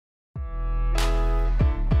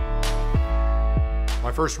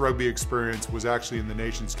My first rugby experience was actually in the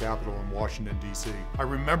nation's capital in Washington, D.C. I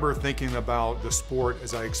remember thinking about the sport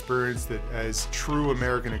as I experienced it as true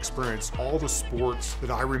American experience. All the sports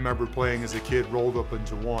that I remember playing as a kid rolled up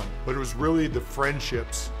into one. But it was really the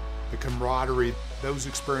friendships, the camaraderie, those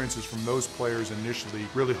experiences from those players initially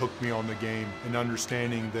really hooked me on the game and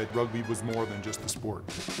understanding that rugby was more than just a sport.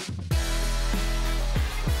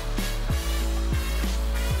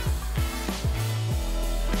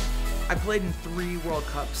 I played in 3 World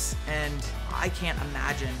Cups, and I can't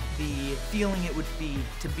imagine the feeling it would be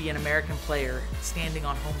to be an American player standing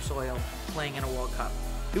on home soil playing in a World Cup.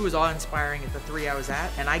 It was awe-inspiring at the 3 I was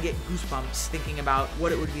at, and I get goosebumps thinking about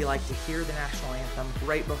what it would be like to hear the national anthem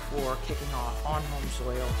right before kicking off on home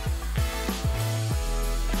soil.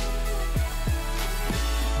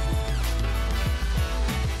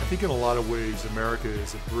 I think in a lot of ways, America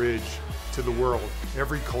is a bridge to the world.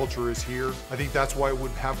 Every culture is here. I think that's why it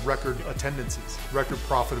would have record attendances, record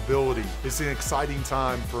profitability. It's an exciting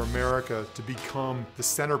time for America to become the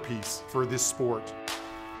centerpiece for this sport.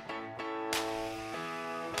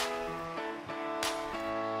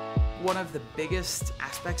 One of the biggest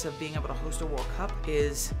aspects of being able to host a World Cup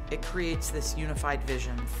is it creates this unified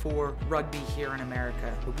vision for rugby here in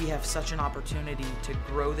America. We have such an opportunity to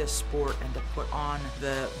grow this sport and to put on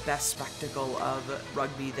the best spectacle of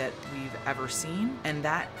rugby that we've ever seen. And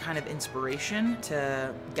that kind of inspiration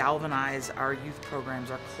to galvanize our youth programs,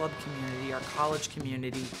 our club community, our college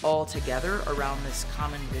community all together around this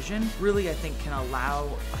common vision really, I think, can allow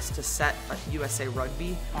us to set USA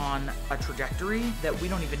Rugby on a trajectory that we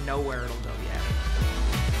don't even know where it'll go yet.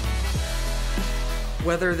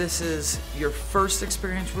 Whether this is your first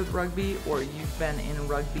experience with rugby or you've been in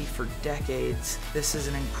rugby for decades, this is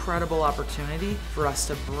an incredible opportunity for us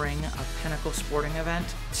to bring a pinnacle sporting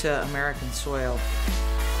event to American soil.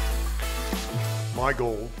 My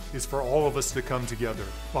goal is for all of us to come together,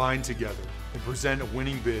 bind together, and present a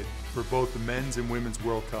winning bid for both the men's and women's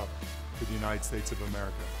World Cup for the United States of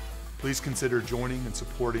America. Please consider joining and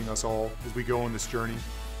supporting us all as we go on this journey.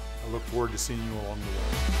 I look forward to seeing you along the way.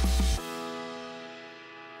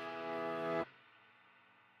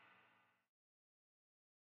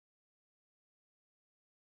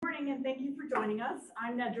 Good morning, and thank you for joining us.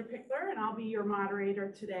 I'm Nedra Pickler, and I'll be your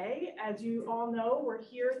moderator today. As you all know, we're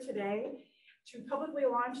here today to publicly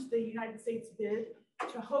launch the United States bid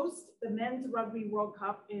to host the Men's Rugby World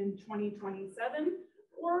Cup in 2027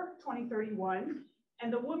 or 2031,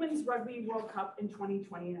 and the Women's Rugby World Cup in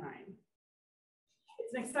 2029.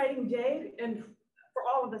 It's an exciting day and for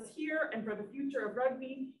all of us here and for the future of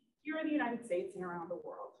rugby here in the United States and around the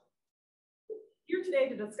world. Here today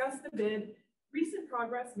to discuss the bid, recent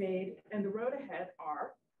progress made, and the road ahead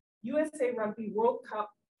are USA Rugby World Cup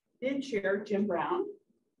bid chair Jim Brown,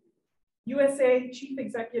 USA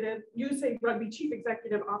Rugby Chief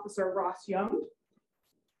Executive Officer Ross Young,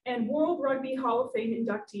 and World Rugby Hall of Fame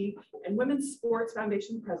inductee and Women's Sports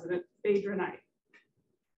Foundation President Phaedra Knight.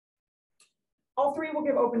 All 3 will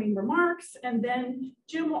give opening remarks, and then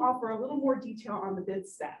Jim will offer a little more detail on the bid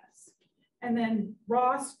status. And then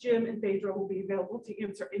Ross, Jim, and Phaedra will be available to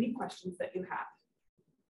answer any questions that you have.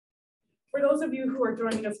 For those of you who are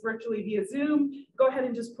joining us virtually via Zoom, go ahead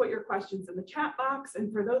and just put your questions in the chat box.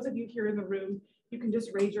 And for those of you here in the room, you can just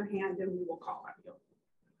raise your hand and we will call on you.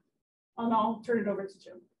 And I'll turn it over to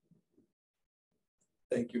Jim.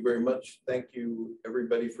 Thank you very much. Thank you,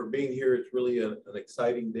 everybody, for being here. It's really an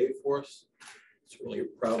exciting day for us. It's really a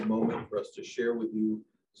proud moment for us to share with you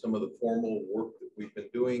some of the formal work that we've been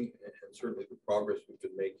doing and certainly the progress we've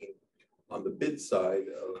been making on the bid side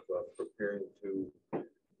of preparing to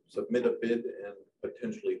submit a bid and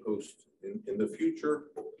potentially host in the future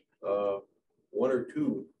 1 or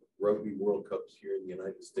 2 Rugby World Cups here in the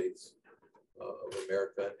United States of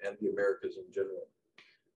America and the Americas in general.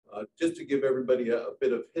 Just to give everybody a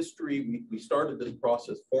bit of history, we started this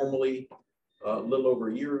process formally a little over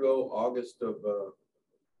a year ago, August of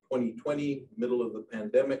 2020, middle of the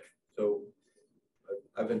pandemic. So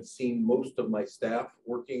I haven't seen most of my staff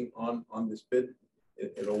working on this bid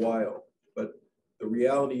in a while. But the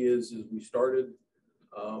reality is we started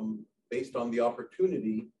based on the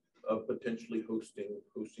opportunity of potentially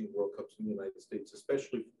hosting World Cups in the United States,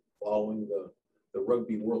 especially following the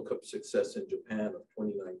Rugby World Cup success in Japan of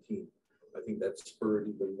 2019. I think that spurred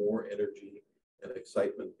even more energy and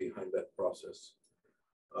excitement behind that process.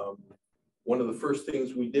 One of the first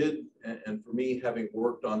things we did, and for me, having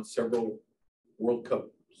worked on several World Cup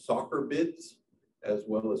soccer bids, as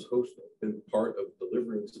well as been part of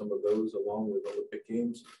delivering some of those along with Olympic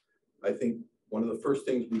Games, I think one of the first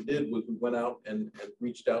things we did was we went out and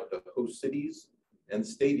reached out to host cities and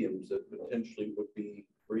stadiums that potentially would be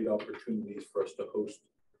great opportunities for us to host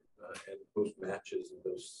and host matches in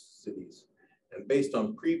those cities. And based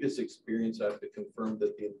on previous experience, I have to confirm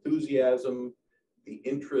that the enthusiasm, the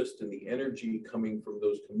interest, and the energy coming from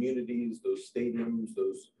those communities, those stadiums,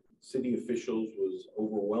 those city officials was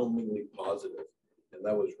overwhelmingly positive. And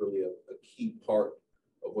that was really a key part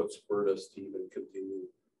of what spurred us to even continue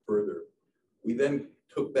further. We then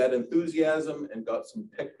took that enthusiasm and got some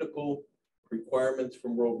technical requirements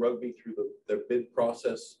from World Rugby through their bid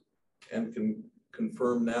process, and can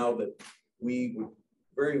confirm now that we would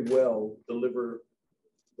very well deliver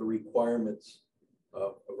the requirements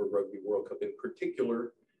of a Rugby World Cup. In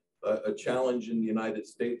particular, a challenge in the United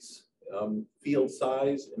States, field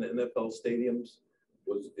size in NFL stadiums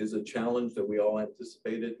is a challenge that we all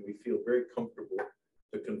anticipated, and we feel very comfortable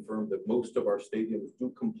to confirm that most of our stadiums do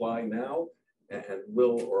comply now and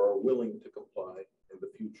will or are willing to comply in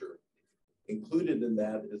the future. Included in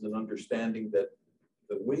that is an understanding that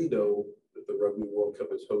the window that the Rugby World Cup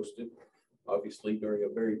is hosted, obviously during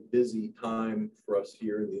a very busy time for us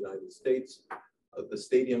here in the United States, the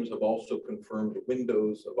stadiums have also confirmed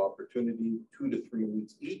windows of opportunity, 2 to 3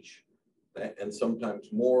 weeks each, and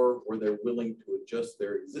sometimes more, where they're willing to adjust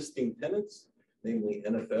their existing tenants, namely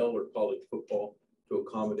NFL or college football, to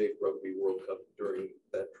accommodate Rugby World Cup during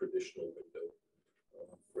that traditional window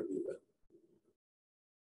for the event.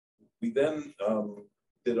 We then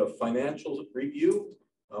did a financial review,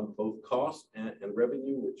 both cost and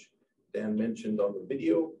revenue, which Dan mentioned on the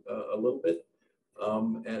video a little bit,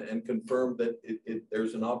 and confirmed that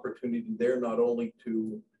there's an opportunity there not only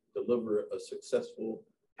to deliver a successful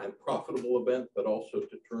and profitable event, but also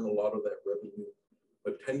to turn a lot of that revenue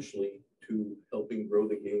potentially to helping grow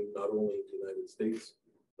the game, not only in the United States,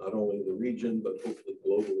 not only in the region, but hopefully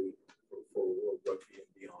globally for World Rugby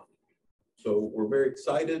and beyond. So we're very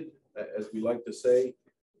excited, as we like to say,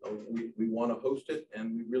 we want to host it,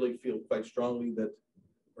 and we really feel quite strongly that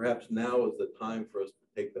perhaps now is the time for us to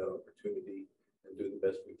take that opportunity and do the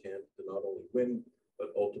best we can to not only win, but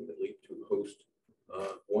ultimately to host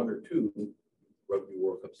 1 or 2 Rugby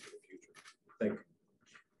World Cups in the future. Thank you.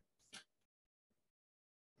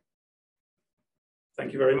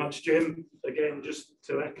 Thank you very much, Jim. Again, just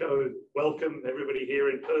to echo, welcome everybody here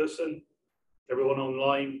in person, everyone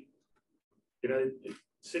online. You know,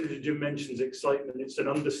 since Jim mentions excitement, it's an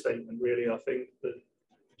understatement, really. I think that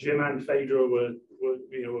Jim and Phaedra were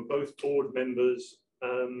both board members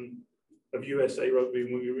of USA Rugby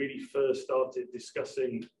when we really first started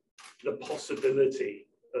discussing the possibility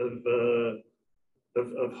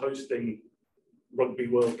of hosting Rugby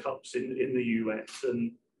World Cups in the US,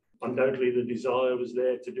 and undoubtedly the desire was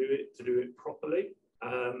there to do it properly.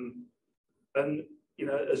 And you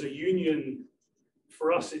know, as a union,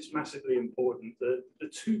 for us, it's massively important that the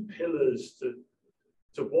 2 pillars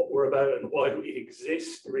to what we're about and why we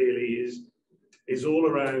exist really is all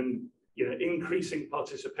around, you know, increasing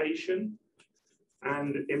participation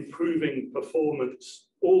and improving performance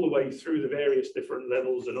all the way through the various different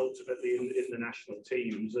levels and ultimately in the national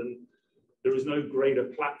teams. And there is no greater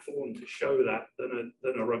platform to show that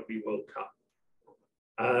than a Rugby World Cup.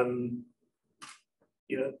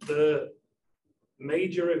 You know, the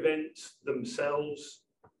major events themselves,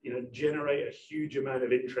 you know, generate a huge amount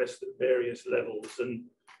of interest at various levels. And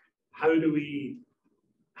how do we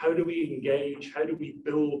engage? How do we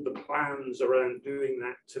build the plans around doing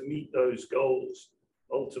that to meet those goals,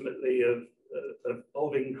 ultimately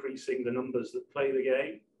of increasing the numbers that play the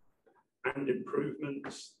game and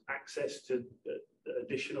improvements, access to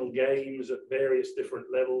additional games at various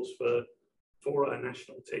different levels for our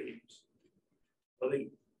national teams? I think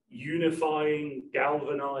unifying,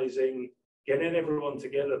 galvanizing, getting everyone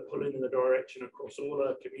together, pulling in the direction across all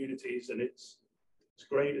our communities. And it's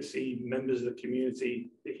great to see members of the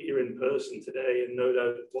community here in person today, and no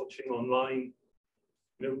doubt watching online.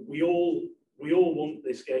 You know, we all want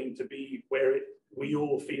this game to be where we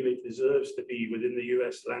all feel it deserves to be within the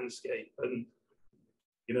US landscape. And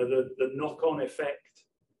you know, the knock-on effect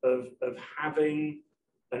of having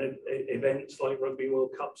events like Rugby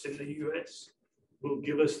World Cups in the US will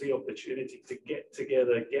give us the opportunity to get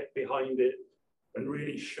together, get behind it, and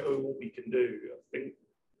really show what we can do. I think,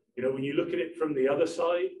 you know, when you look at it from the other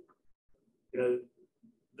side, you know,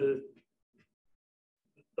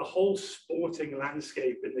 the whole sporting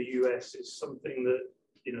landscape in the US is something that,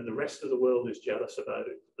 you know, the rest of the world is jealous about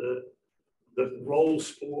it. The role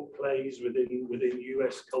sport plays within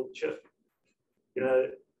US culture. You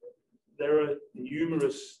know, there are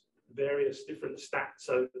numerous various different stats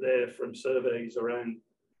out there from surveys around,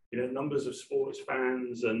 you know, numbers of sports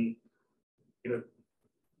fans, and, you know,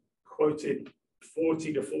 quoted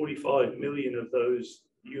 40 to 45 million of those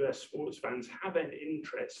US sports fans have an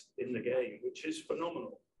interest in the game, which is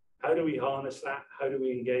phenomenal. How do we harness that? How do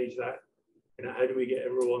we engage that? You know, how do we get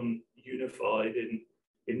everyone unified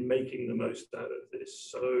in making the most out of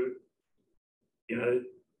this? So, you know,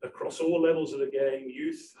 across all levels of the game,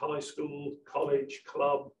 youth, high school, college,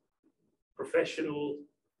 club, professional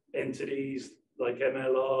entities like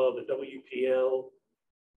MLR, the WPL,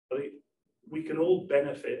 I mean, we can all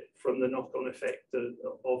benefit from the knock-on effect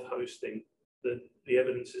of hosting. The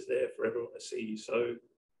evidence is there for everyone to see. So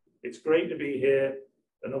it's great to be here.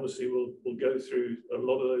 And obviously we'll go through a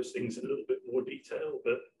lot of those things in a little bit more detail,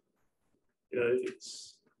 but you know,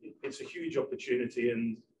 it's a huge opportunity,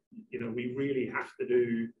 and you know, we really have to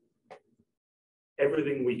do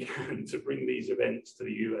everything we can to bring these events to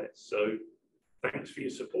the US. So thanks for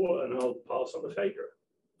your support, and I'll pass on to Phaedra.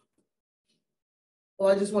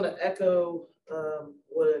 Well, I just want to echo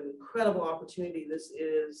what an incredible opportunity this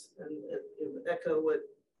is, and echo what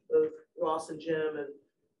both Ross and Jim and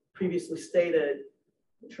previously stated.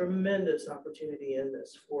 Tremendous opportunity in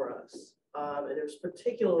this for us, and there's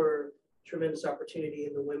particular tremendous opportunity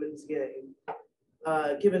in the women's game.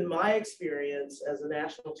 Given my experience as a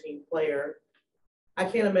national team player, I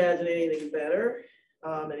can't imagine anything better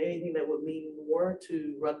and anything that would mean more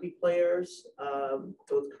to rugby players,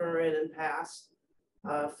 both current and past,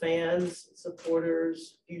 fans,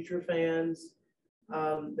 supporters, future fans,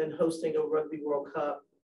 than hosting a Rugby World Cup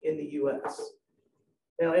in the US.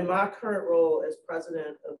 Now, in my current role as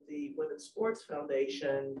president of the Women's Sports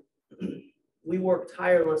Foundation, we work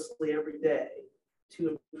tirelessly every day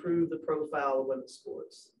to improve the profile of women's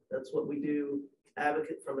sports. That's what we do,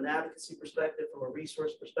 from an advocacy perspective, from a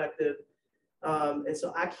resource perspective. And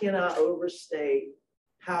so I cannot overstate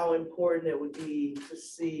how important it would be to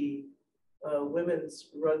see women's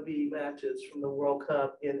rugby matches from the World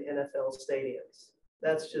Cup in NFL stadiums.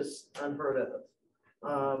 That's just unheard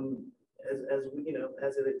of. As we, you know,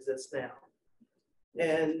 as it exists now.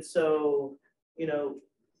 And so, you know,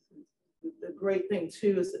 the great thing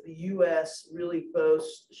too is that the US really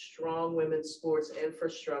boasts strong women's sports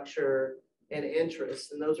infrastructure and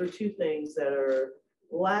interests. And those are two things that are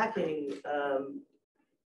lacking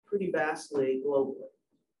pretty vastly globally.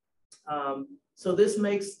 So this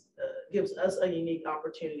gives us a unique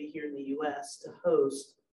opportunity here in the US to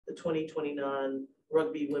host the 2029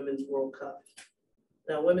 Rugby Women's World Cup.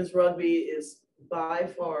 Now, women's rugby is by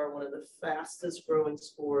far one of the fastest growing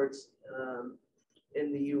sports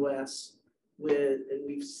in the US, and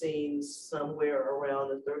we've seen somewhere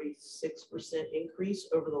around a 36% increase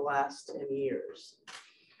over the last 10 years.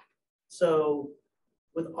 So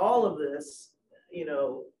with all of this, you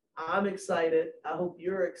know, I'm excited. I hope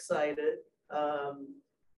you're excited.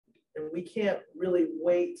 And we can't really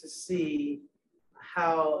wait to see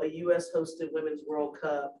how a US hosted Women's World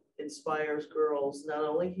Cup inspires girls, not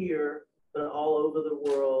only here, but all over the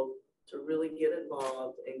world, to really get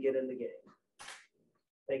involved and get in the game.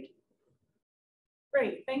 Thank you.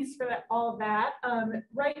 Great, thanks for all of that.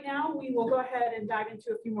 Right now, we will go ahead and dive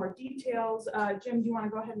into a few more details. Jim, do you want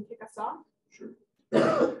to go ahead and kick us off? Sure.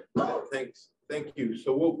 Thanks. Thank you.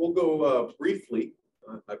 So we'll go briefly,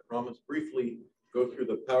 I promise, briefly go through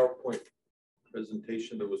the PowerPoint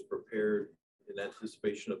presentation that was prepared in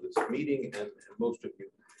anticipation of this meeting, and most of you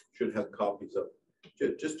should have copies of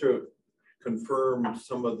it. Just to confirm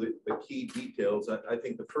some of the key details, I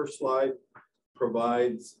think the first slide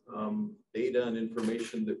provides data and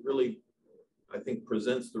information that really, I think,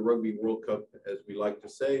 presents the Rugby World Cup, as we like to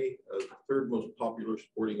say, as the third most popular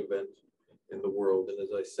sporting event in the world. And as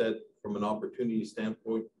I said, from an opportunity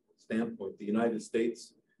standpoint, the United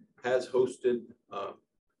States has hosted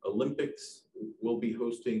Olympics, will be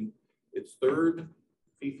hosting its third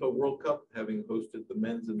FIFA World Cup, having hosted the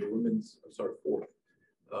men's and the women's, fourth,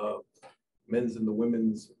 men's and the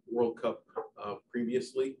women's World Cup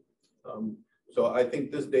previously. So I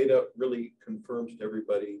think this data really confirms to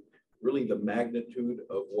everybody really the magnitude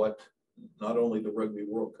of what not only the Rugby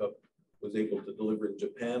World Cup was able to deliver in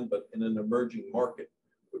Japan, but in an emerging market,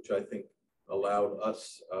 which I think allowed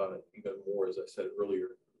us even more, as I said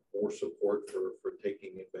earlier, more support for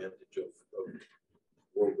taking advantage of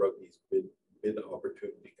World Rugby's bid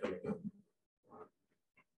opportunity coming up.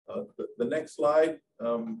 The next slide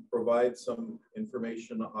provides some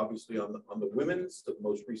information, obviously, on the women's, the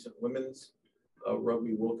most recent women's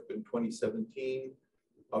Rugby World Cup in 2017.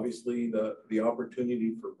 Obviously, the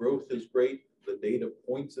opportunity for growth is great. The data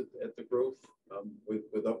points at the growth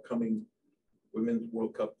with upcoming Women's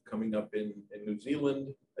World Cup coming up in New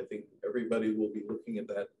Zealand. I think everybody will be looking at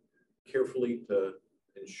that carefully to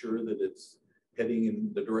ensure that it's heading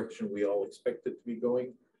in the direction we all expect it to be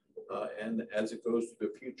going. And as it goes to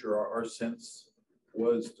the future, our sense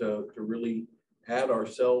was to really add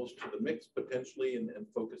ourselves to the mix potentially and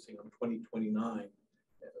focusing on 2029,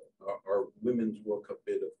 our Women's World Cup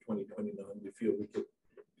bid of 2029. We feel we could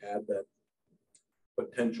add that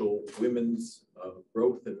potential women's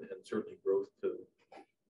growth and certainly growth to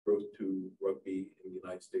rugby in the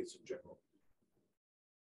United States in general.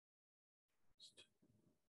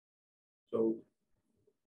 So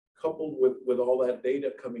coupled with all that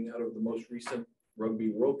data coming out of the most recent Rugby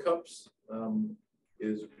World Cups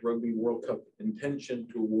is Rugby World Cup intention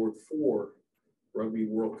to award 4 Rugby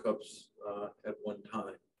World Cups at one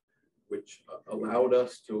time, which allowed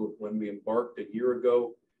us to, when we embarked a year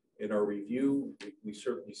ago in our review, we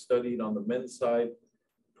certainly studied on the men's side,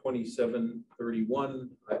 27-31.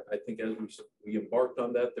 I think as we embarked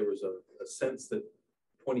on that, there was a sense that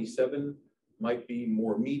 27 might be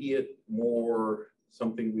more immediate, more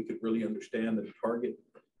something we could really understand and target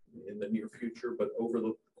in the near future. But over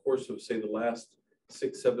the course of, say, the last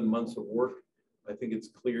 6-7 months of work, I think it's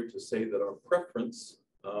clear to say that our preference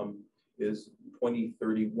is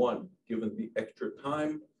 2031. Given the extra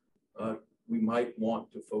time, we might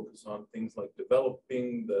want to focus on things like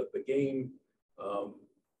developing the game,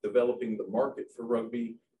 developing the market for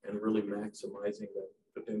rugby, and really maximizing that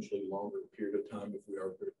potentially longer period of time if we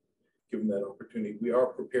are given that opportunity. We are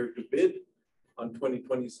prepared to bid on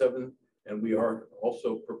 2027, and we are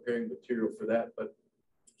also preparing material for that, but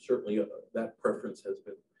certainly that preference has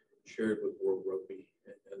been shared with World Rugby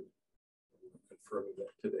and confirming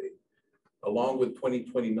that today. Along with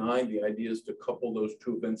 2029, the idea is to couple those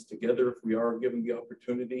 2 events together if we are given the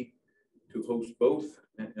opportunity to host both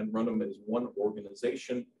and run them as one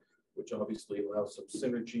organization, which obviously allows some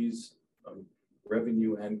synergies,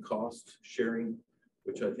 revenue and cost sharing,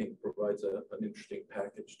 which I think provides an interesting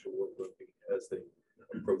package to World Rugby as they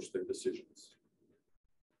approach their decisions.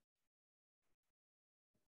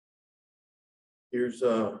 Here's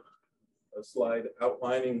a slide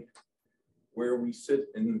outlining where we sit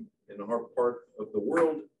in our part of the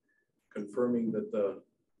world, confirming that the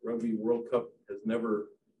Rugby World Cup has never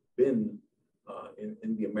been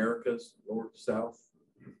in the Americas, North, South,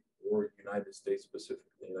 or United States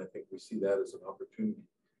specifically. And I think we see that as an opportunity.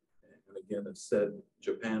 And again, as said,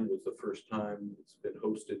 Japan was the first time it's been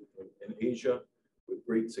hosted in Asia with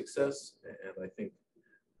great success. And I think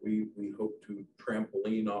we hope to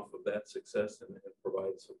trampoline off of that success and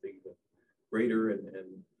provide something greater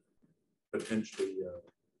and potentially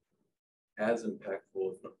as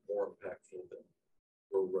impactful, if not more impactful, than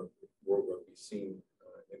World Rugby seen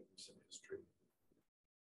in recent history.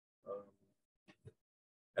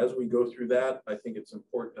 As we go through that, I think it's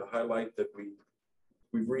important to highlight that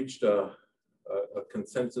we've reached a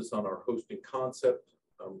consensus on our hosting concept.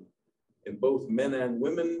 In both men and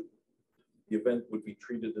women, the event would be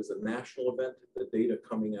treated as a national event. The data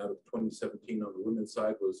coming out of 2017 on the women's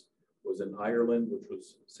side was in Ireland, which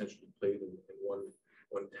was essentially played in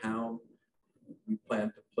one town. We plan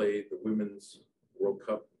to play the Women's World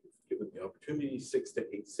Cup, given the opportunity, 6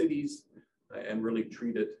 to 8 cities, and really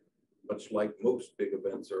treat it much like most big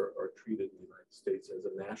events are treated in the United States as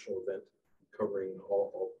a national event, covering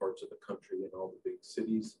all parts of the country and all the big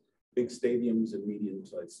cities. Big stadiums and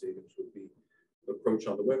medium-sized stadiums would be the approach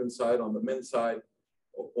on the women's side. On the men's side,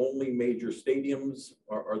 only major stadiums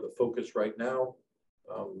are the focus right now,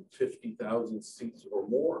 50,000 seats or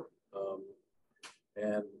more.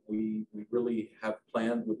 And we really have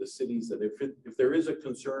planned with the cities that if there is a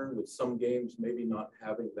concern with some games, maybe not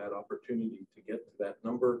having that opportunity to get to that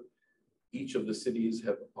number, each of the cities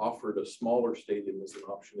have offered a smaller stadium as an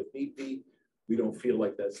option if need be. We don't feel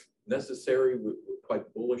like that's necessary. We're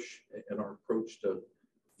quite bullish in our approach to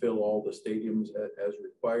fill all the stadiums as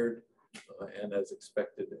required and as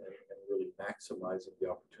expected, and really maximizing the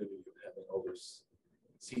opportunity of having all those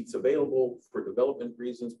seats available for development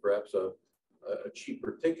reasons, perhaps a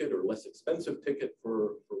cheaper ticket or less expensive ticket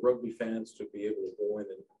for rugby fans to be able to go in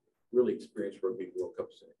and really experience Rugby World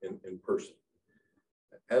Cups in person.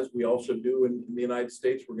 As we also do in the United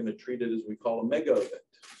States, we're going to treat it as we call a mega event.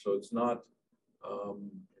 So it's not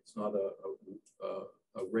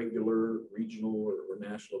a regular regional or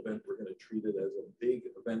national event. We're going to treat it as a big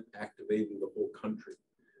event activating the whole country.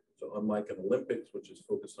 So unlike an Olympics, which is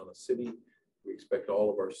focused on a city, we expect all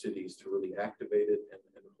of our cities to really activate it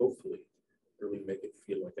and hopefully really make it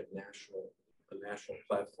feel like a national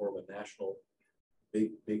platform, a national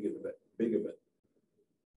big event.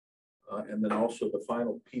 And then also the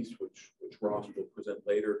final piece, which Ross will present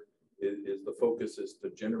later, is the focus is to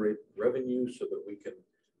generate revenue so that we can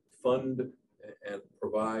fund and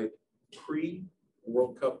provide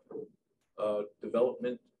pre-World Cup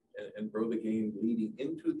development and grow the game leading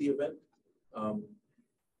into the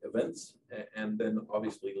events, and then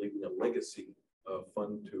obviously leaving a legacy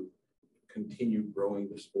fund to continue growing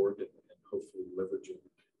the sport and hopefully leveraging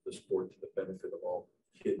the sport to the benefit of all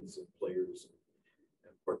kids and players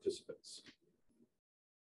and participants.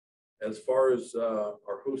 As far as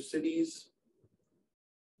our host cities,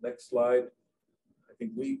 next slide. I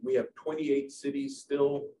think we have 28 cities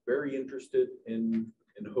still very interested in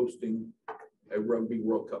hosting a Rugby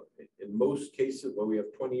World Cup. In most cases, well, we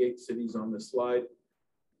have 28 cities on this slide.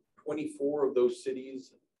 24 of those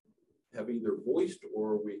cities have either voiced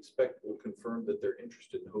or we expect will confirm that they're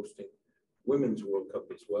interested in hosting Women's World Cup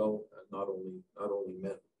as well, not only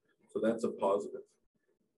men. So that's a positive.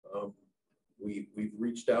 We've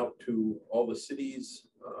reached out to all the cities.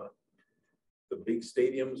 The big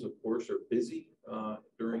stadiums, of course, are busy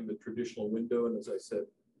during the traditional window. And as I said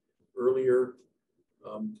earlier,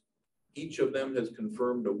 each of them has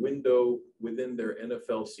confirmed a window within their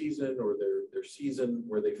NFL season or their season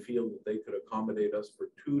where they feel that they could accommodate us for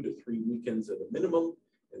 2 to 3 weekends at a minimum,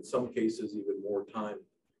 in some cases even more time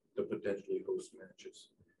to potentially host matches.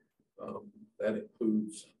 That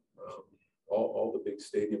includes all the big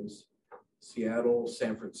stadiums: Seattle,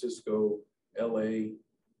 San Francisco, LA,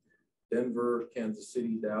 Denver, Kansas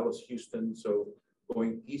City, Dallas, Houston. So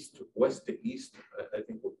going west to east, I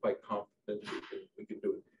think we're quite confident we can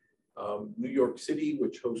do it. New York City,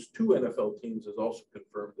 which hosts 2 NFL teams, has also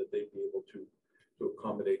confirmed that they'd be able to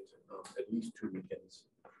accommodate at least 2 weekends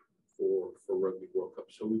for Rugby World Cup.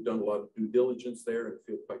 So we've done a lot of due diligence there and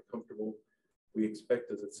feel quite comfortable. We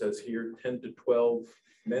expect, as it says here, 10 to 12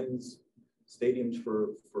 men's stadiums for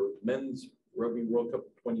men's Rugby World Cup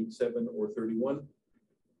 27 or 31,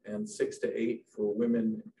 and 6 to 8 for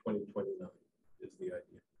women in 2029 is the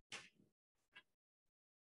idea.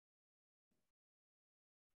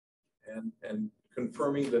 And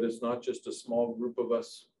confirming that it's not just a small group of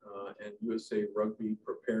us and USA Rugby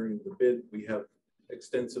preparing the bid. We have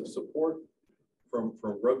extensive support from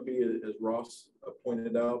rugby, as Ross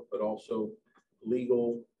pointed out, but also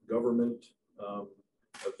legal, government,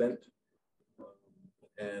 event,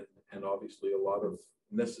 and obviously a lot of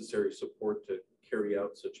necessary support to carry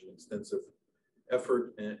out such an extensive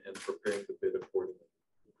effort and preparing the bid accordingly.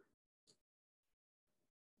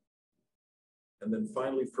 And then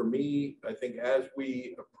finally, for me, I think as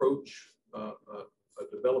we approach a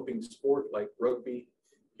developing sport like rugby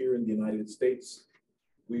here in the United States,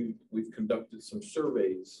 we've conducted some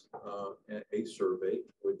surveys, a survey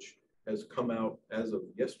which has come out as of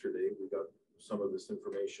yesterday. We got some of this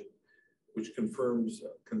information, which confirms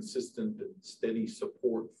consistent and steady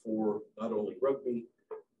support for not only rugby,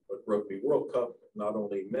 but Rugby World Cup, not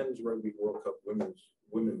only men's Rugby World Cup,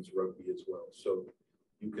 women's rugby as well. So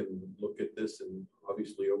you can look at this, and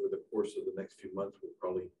obviously over the course of the next few months, we'll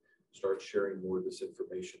probably start sharing more of this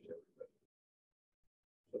information to everybody.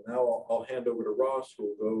 So now I'll hand over to Ross, who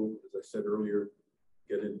will go, as I said earlier,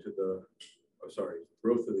 get into the,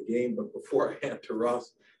 growth of the game. But before I hand to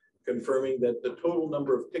Ross, confirming that the total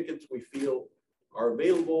number of tickets we feel are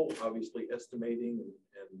available, obviously estimating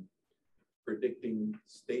and predicting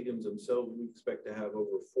stadiums themselves, we expect to have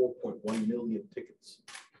over 4.1 million tickets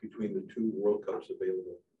between the 2 World Cups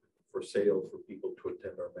available for sale for people to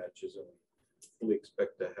attend our matches, and we fully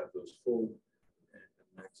expect to have those full and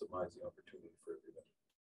maximize the opportunity for everybody.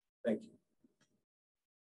 Thank you.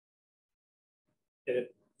 Yeah,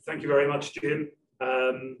 thank you very much, Jim.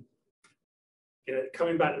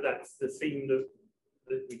 Coming back to that, the theme that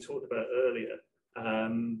we talked about earlier,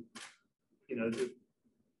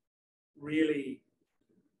 really,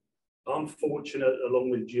 I'm fortunate, along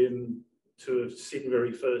with Jim, to have seen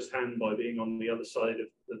very firsthand by being on the other side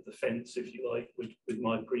of the fence, if you like, with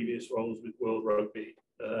my previous roles with World Rugby,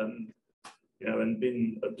 and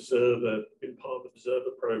been part of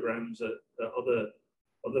observer programs at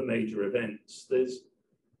other major events.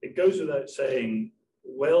 It goes without saying,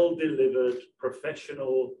 well-delivered,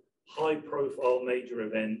 professional, high-profile major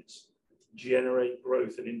events generate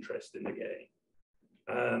growth and interest in the game.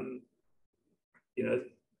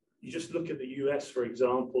 You just look at the US for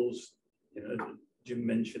examples. Jim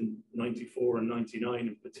mentioned 94 and 99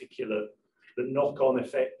 in particular, the knock-on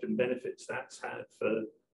effect and benefits that's had for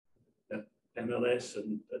MLS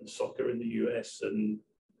and soccer in the US, and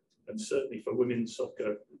certainly for women's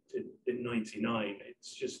soccer in 99.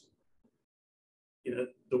 It's just,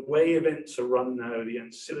 the way events are run now, the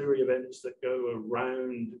ancillary events that go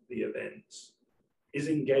around the events is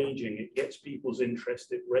engaging. It gets people's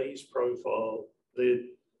interest, it raises profile.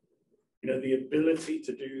 The ability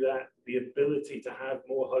to do that, the ability to have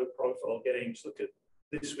more high-profile games. Look at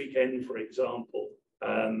this weekend, for example.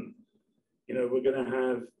 We're going to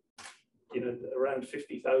have, around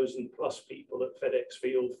 50,000 plus people at FedEx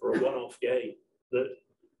Field for a one-off game. that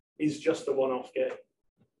is just a one-off game.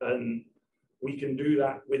 And we can do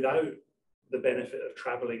that without the benefit of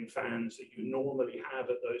traveling fans that you normally have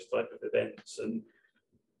at those type of events. And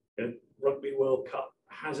you know, Rugby World Cup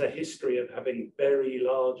has a history of having very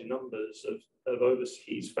large numbers of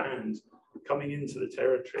overseas fans coming into the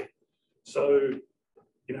territory. So,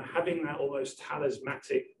 you know, having that almost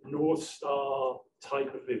talismanic North Star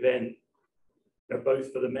type of event, you know,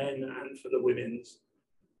 both for the men and for the women's,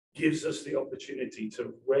 gives us the opportunity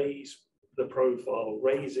to raise the profile,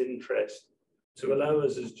 raise interest, to allow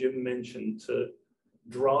us, as Jim mentioned, to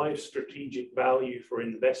drive strategic value for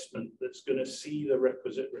investment that's going to see the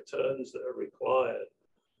requisite returns that are required,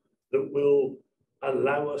 that will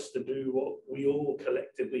allow us to do what we all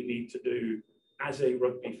collectively need to do as a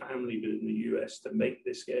rugby family in the US to make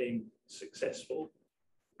this game successful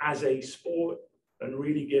as a sport and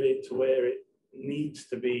really get it to where it needs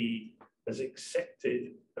to be as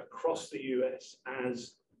accepted across the US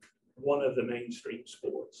as one of the mainstream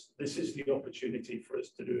sports. This is the opportunity for us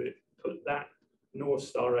to do it. Put that North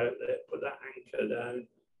Star out there, put that anchor down.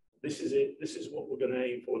 This is it. This is what we're going to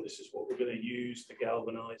aim for. This is what we're going to use to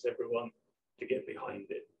galvanize everyone to get behind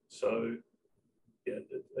it. So, yeah,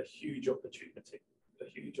 a huge opportunity,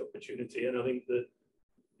 And I think that,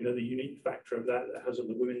 you know, the unique factor of that has on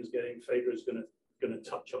the women's game, Phaedra is going to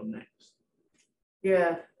touch on next.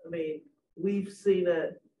 Yeah, I mean, we've seen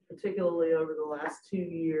it, particularly over the last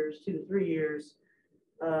 2 to 3 years,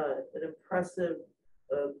 an impressive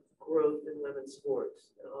growth in women's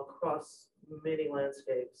sports across many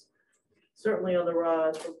landscapes. Certainly on the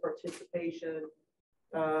rise for participation.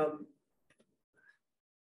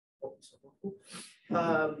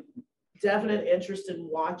 Definite interest in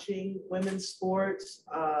watching women's sports.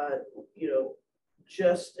 You know,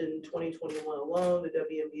 just in 2021 alone, the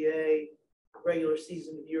WNBA regular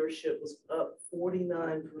season viewership was up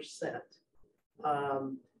 49%.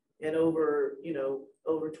 And over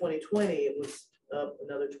 2020, it was up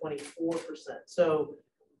another 24%. So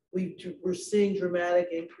we're seeing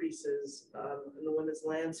dramatic increases in the women's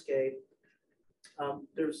landscape.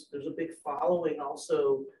 There's a big following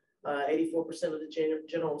also. 84% of the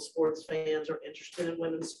general sports fans are interested in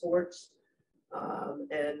women's sports.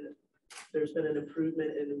 And there's been an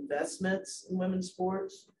improvement in investments in women's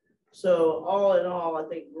sports. So all in all, I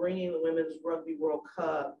think bringing the Women's Rugby World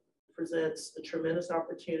Cup presents a tremendous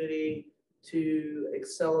opportunity to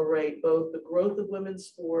accelerate both the growth of women's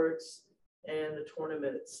sports and the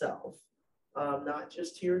tournament itself. Not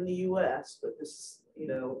just here in the US, but this, you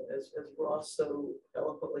know, as Ross so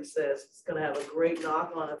eloquently says, it's going to have a great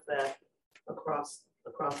knock-on effect across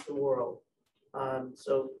the world.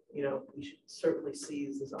 So, you know, we should certainly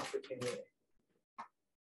seize this opportunity.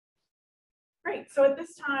 Great. So at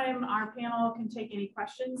this time, our panel can take any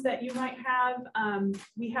questions that you might have.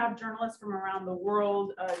 We have journalists from around the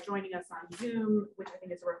world joining us on Zoom, which I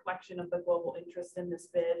think is a reflection of the global interest in this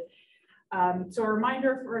bid. So a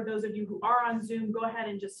reminder for those of you who are on Zoom, go ahead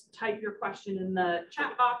and just type your question in the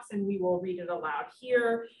chat box and we will read it aloud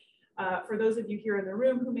here. For those of you here in the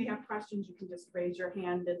room who may have questions, you can just raise your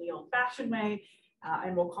hand in the old-fashioned way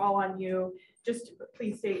and we'll call on you. Just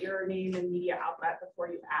please state your name and media outlet before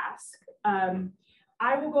you ask.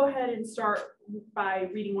 I will go ahead and start by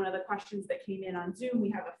reading one of the questions that came in on Zoom.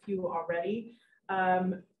 We have a few already.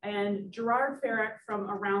 And Gerard Farrick from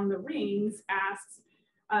Around the Rings asks,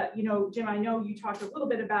 you know, Jim, I know you talked a little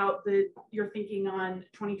bit about your thinking on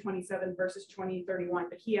 2027 versus 2031,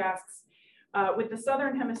 but he asks, with the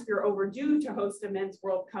Southern Hemisphere overdue to host a men's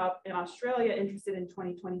World Cup and Australia interested in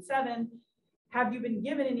 2027, have you been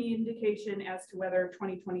given any indication as to whether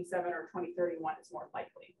 2027 or 2031 is more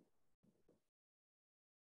likely?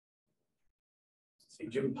 See,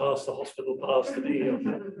 Jim passed the hospital pass to me.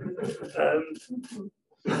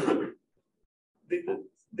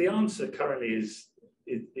 The answer currently is,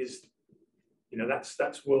 you know,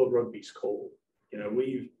 that's World Rugby's call. You know,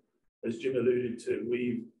 we've, as Jim alluded to,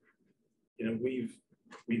 we've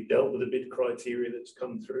dealt with the bid criteria that's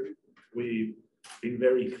come through. We've been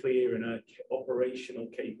very clear in our operational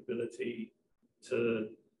capability to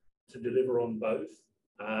deliver on both.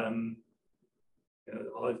 You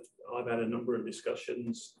know, I've had a number of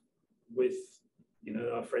discussions with, you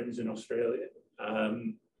know, our friends in Australia,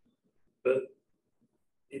 but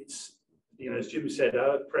it's, you know, as Jim said,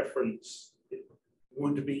 our preference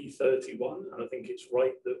would be 31, and I think it's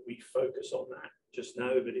right that we focus on that just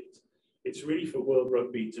now. But it's really for World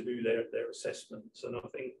Rugby to do their assessments, and I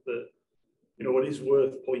think that, you know, what is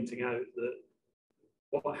worth pointing out that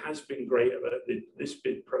what has been great about this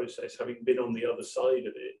bid process, having been on the other side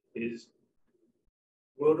of it, is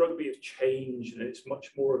World Rugby have changed, and it's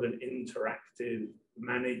much more of an interactive,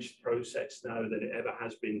 managed process now than it ever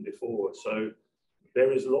has been before. So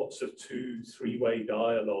there is lots of 2-3-way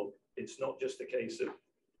dialogue. It's not just a case of,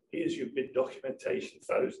 here's your bid documentation,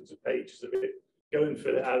 thousands of pages of it, go and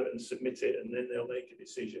fill it out and submit it, and then they'll make a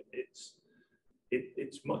decision.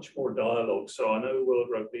 It's much more dialogue. So I know World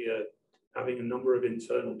Rugby are having a number of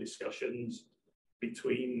internal discussions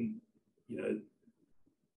between,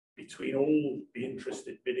 between all the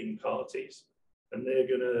interested bidding parties, and they're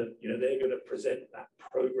gonna present that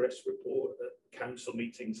progress report at council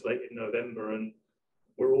meetings late in November, and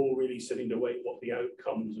we're all really sitting to wait what the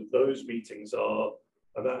outcomes of those meetings are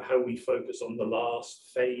about how we focus on the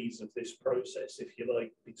last phase of this process, if you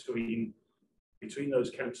like, between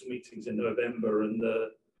those council meetings in November and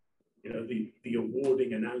the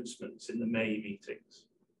awarding announcements in the May meetings.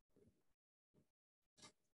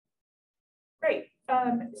 Great.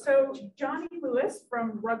 So Johnny Lewis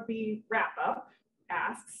from Rugby Wrap Up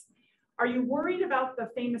asks, are you worried about the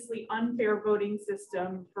famously unfair voting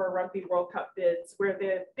system for Rugby World Cup bids, where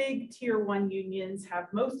the big tier 1 unions have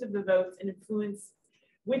most of the votes and influence,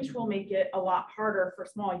 which will make it a lot harder for a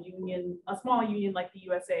small union like the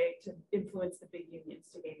USA to influence the big unions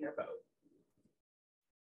to gain their vote?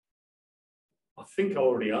 I think I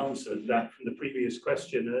already answered that from the previous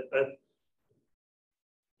question.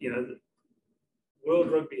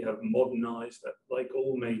 World Rugby have modernized, like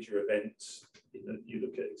all major events. You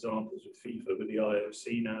look at examples with FIFA, with the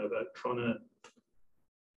IOC now, about trying to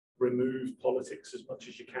remove politics as much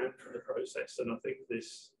as you can from the process. And I think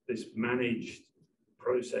this managed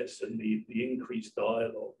process and the increased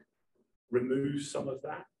dialogue removes some of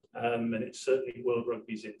that. And it's certainly World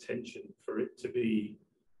Rugby's intention for it to be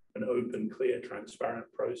an open, clear,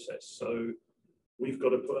 transparent process. So we've got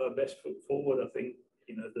to put our best foot forward. I think,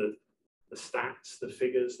 the stats, the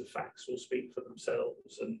figures, the facts will speak for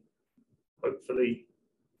themselves. And hopefully,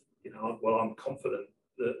 I'm confident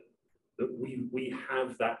that we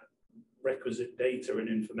have that requisite data and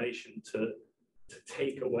information to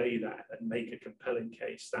take away that and make a compelling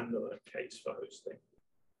case, standalone case for hosting.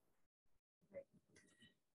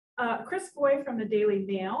 Chris Boy from the Daily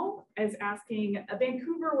Mail is asking,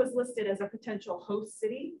 Vancouver was listed as a potential host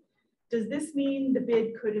city. Does this mean the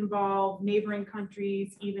bid could involve neighboring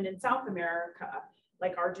countries, even in South America,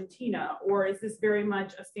 like Argentina, or is this very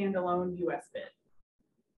much a standalone US bid?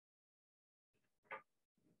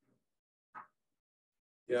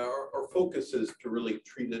 Yeah, our focus is to really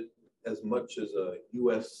treat it as much as a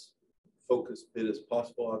US focused bid as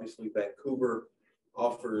possible. Obviously, Vancouver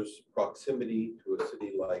offers proximity to a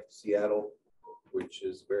city like Seattle, which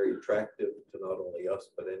is very attractive to not only us,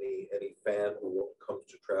 but any fan who comes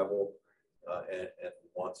to travel and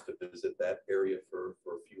wants to visit that area for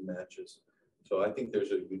a few matches. So I think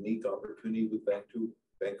there's a unique opportunity with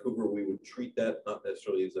Vancouver. We would treat that not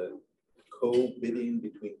necessarily as a co-bidding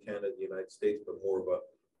between Canada and the United States, but more of a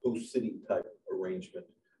host city type arrangement,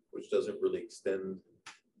 which doesn't really extend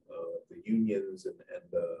the unions and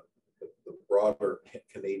the broader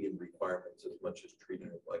Canadian requirements as much as treating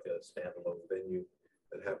it like a standalone venue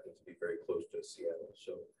that happens to be very close to Seattle.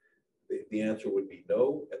 So the answer would be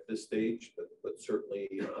no at this stage, but certainly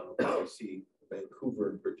I see Vancouver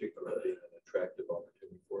in particular being an attractive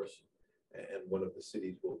opportunity for us, and one of the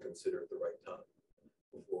cities we'll consider at the right time.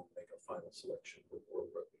 We'll make a final selection with World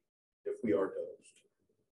Rugby if we are to host.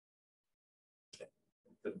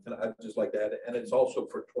 And I'd just like to add, and it's also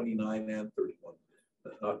for 29 and 31,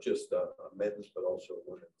 not just men's, but also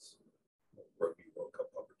women's Rugby World Cup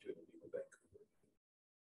opportunity with Vancouver.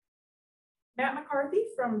 Matt McCarthy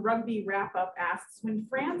from Rugby Wrap Up asks, when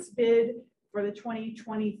France bid for the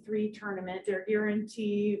 2023 tournament, their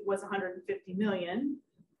guarantee was 150 million.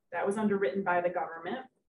 That was underwritten by the government.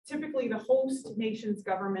 Typically, the host nation's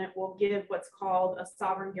government will give what's called a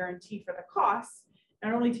sovereign guarantee for the costs,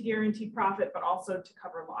 not only to guarantee profit, but also to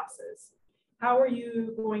cover losses. How are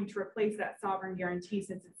you going to replace that sovereign guarantee,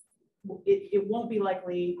 since it won't be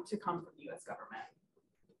likely to come from the US government?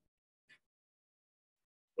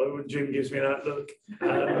 Well, when Jim gives me that look,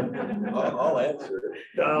 I'll answer.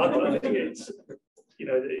 I think it's,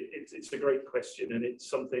 it's a great question, and it's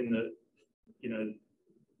something that,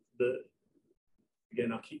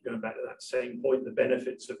 again, I keep going back to that same point. The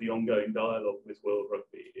benefits of the ongoing dialogue with World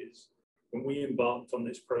Rugby is, when we embarked on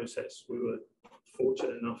this process, we were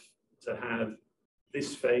fortunate enough to have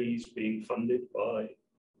this phase being funded by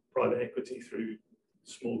private equity through a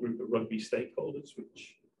small group of rugby stakeholders,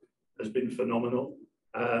 which has been phenomenal.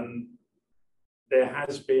 There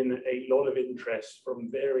has been a lot of interest from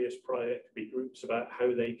various private equity groups about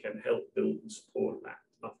how they can help build and support that.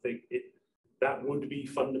 I think that would be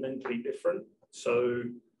fundamentally different. So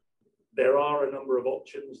there are a number of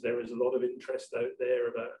options. There is a lot of interest out there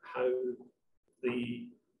about how the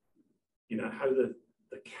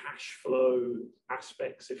cash flow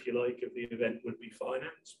aspects, if you like, of the event would be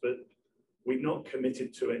financed, but we've not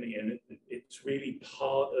committed to any, and it's really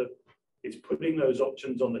it's putting those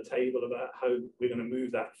options on the table about how we're going to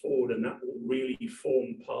move that forward, and that will really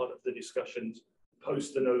form part of the discussions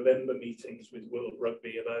post the November meetings with World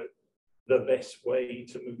Rugby about the best way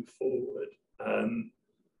to move forward,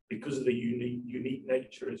 because of the unique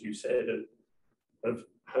nature, as you said, of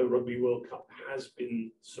how Rugby World Cup has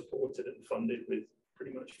been supported and funded with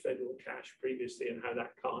pretty much federal cash previously, and how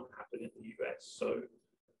that can't happen in the US. So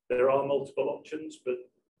there are multiple options, but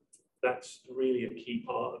that's really a key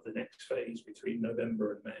part of the next phase between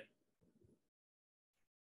November and May.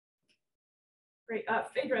 Great.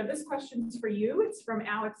 Phaedra, this question's for you. It's from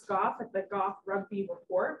Alex Goff at the Goff Rugby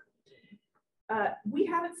Report. We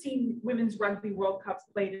haven't seen Women's Rugby World Cups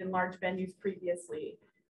played in large venues previously.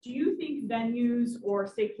 Do you think venues or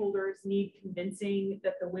stakeholders need convincing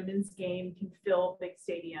that the women's game can fill big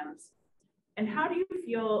stadiums? And how do you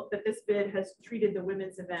feel that this bid has treated the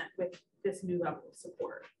women's event with this new level of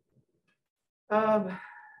support?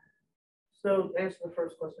 So answer the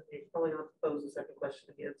first question, you probably don't have to pose the second question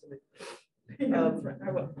again to me.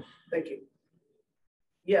 I will. Thank you.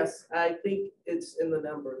 Yes, I think it's in the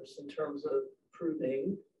numbers in terms of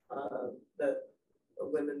proving that a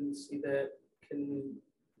women's event can,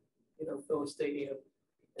 fill a stadium,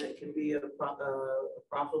 and it can be a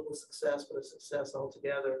profitable success, but a success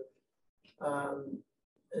altogether.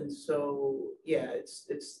 And so, yeah,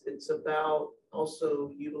 it's about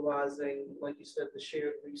also utilizing, like you said, the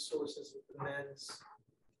shared resources with the men's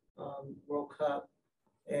World Cup,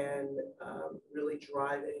 and really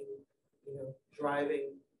driving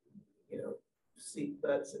seat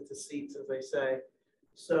butts into seats, as they say.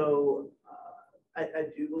 So I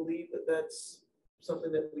do believe that that's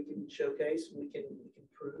something that we can showcase, we can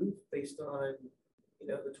prove based on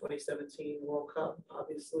the 2017 World Cup,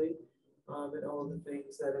 obviously, and all of the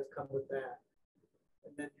things that have come with that.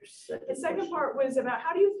 And then the second part was about,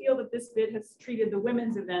 how do you feel that this bid has treated the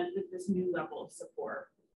women's event with this new level of support?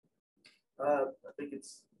 I think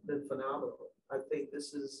it's been phenomenal. I think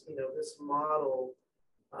this is, this model,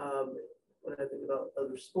 when I think about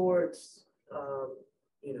other sports,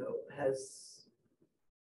 has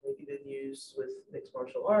maybe been used with mixed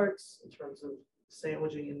martial arts in terms of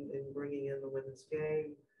sandwiching and bringing in the women's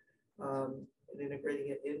game, and integrating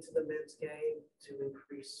it into the men's game to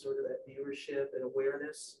increase sort of that viewership and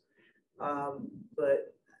awareness.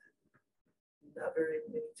 But not very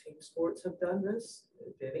many team sports have done this,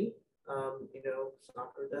 if any.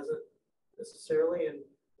 Soccer doesn't necessarily, and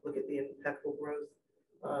look at the impeccable growth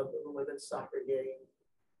of the women's soccer game.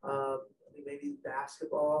 Maybe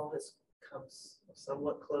basketball has come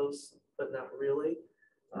somewhat close, but not really.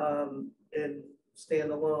 And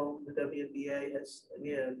standalone, the WNBA has,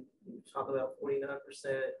 again, you talk about 49%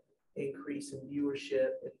 increase in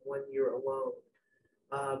viewership in 1 year alone.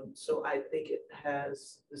 So I think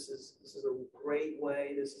this is a great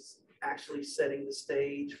way. This is actually setting the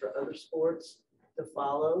stage for other sports to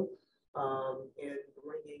follow, and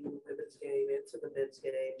bringing the women's game into the men's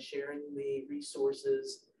game, sharing the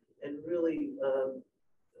resources, and really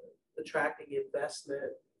attracting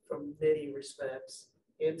investment from many respects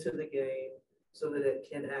into the game so that it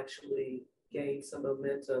can actually gain some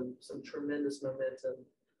momentum, some tremendous momentum,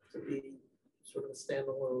 to be sort of a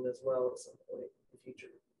standalone as well at some point in the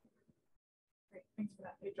future. Great, thanks for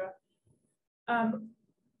that, Phaedra.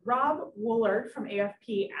 Rob Woolard from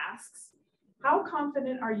AFP asks, how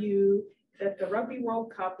confident are you that the Rugby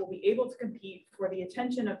World Cup will be able to compete for the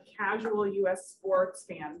attention of casual US sports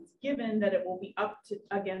fans, given that it will be up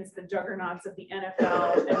against the juggernauts of the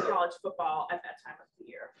NFL and college football at that time of the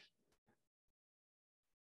year?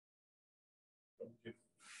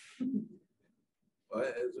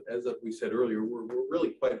 As we said earlier, we're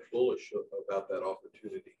really quite bullish about that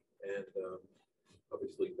opportunity, and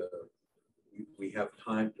obviously we have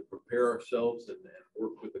time to prepare ourselves and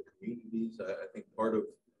work with the communities. I think part of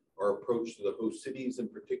our approach to the host cities, in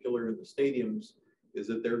particular in the stadiums, is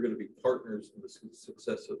that they're going to be partners in the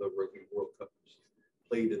success of the Rugby World Cups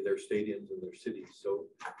played in their stadiums and their cities. So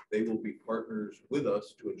they will be partners with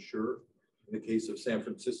us to ensure. In the case of San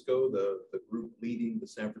Francisco, the group leading the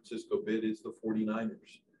San Francisco bid is the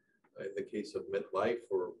 49ers. In the case of MetLife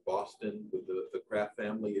or Boston with the Kraft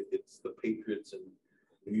family, it's the Patriots and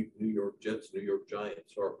New York Jets, New York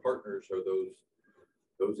Giants. So our partners are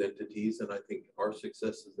those entities, and I think our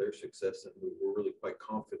success is their success, and we're really quite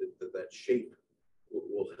confident that that shape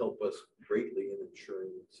will help us greatly in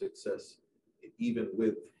ensuring success even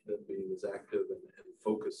with them being as active and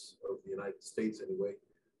focus of the United States anyway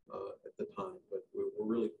at the time. But we're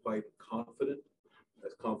really quite confident,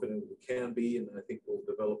 as confident as we can be, and I think we'll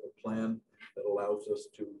develop a plan that allows us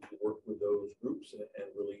to work with those groups and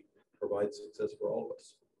really provide success for all of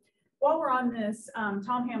us. While we're on this,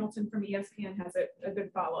 Tom Hamilton from ESPN has a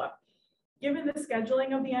good follow-up. Given the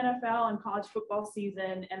scheduling of the NFL and college football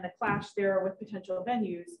season and the clash there with potential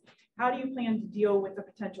venues, how do you plan to deal with the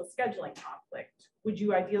potential scheduling conflict? Would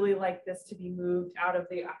you ideally like this to be moved out of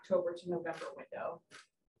the October to November window?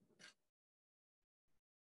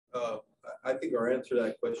 I think our answer to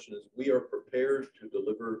that question is we are prepared to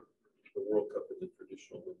deliver the World Cup in the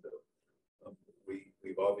traditional window.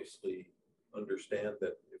 We've obviously understand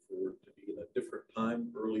that if we were to be in a different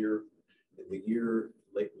time earlier in the year,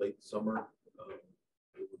 late summer,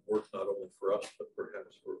 it would work not only for us, but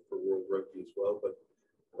perhaps for World Rugby as well. But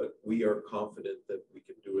we are confident that we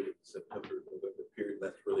can do it in September, November period.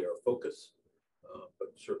 That's really our focus. But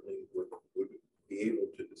certainly would be able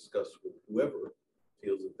to discuss with whoever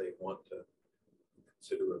feels that they want to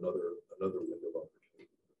consider another window of opportunity.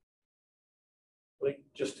 I think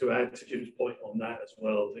just to add to Jim's point on that as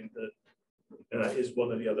well, I think that is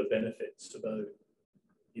one of the other benefits about,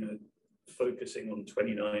 focusing on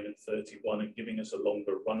 29 and 31 and giving us a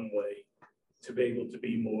longer runway to be able to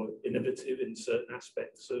be more innovative in certain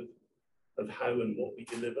aspects of how and what we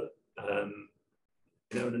deliver.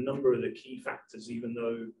 And a number of the key factors, even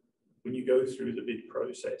though when you go through the bid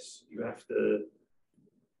process, you have to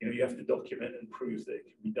document and prove that it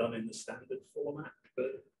can be done in the standard format,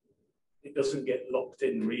 but it doesn't get locked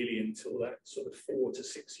in really until that sort of 4 to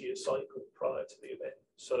 6 year cycle prior to the event.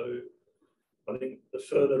 So I think the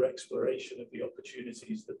further exploration of the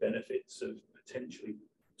opportunities, the benefits of potentially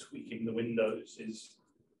tweaking the windows is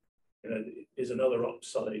another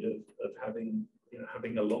upside of having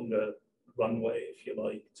a longer runway, if you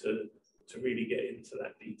like, to really get into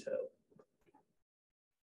that detail.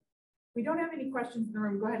 We don't have any questions in the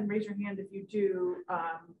room. Go ahead and raise your hand if you do.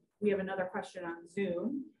 We have another question on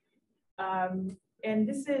Zoom. And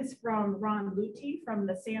this is from Ron Luthi from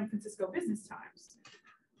the San Francisco Business Times.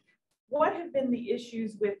 What have been the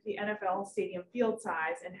issues with the NFL stadium field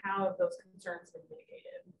size and how have those concerns been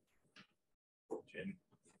mitigated? Jim.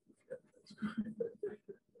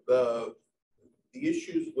 The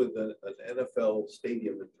issues with an NFL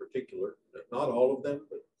stadium in particular, not all of them,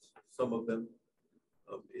 but some of them,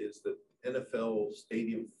 is that NFL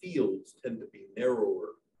stadium fields tend to be narrower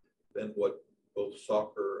than what both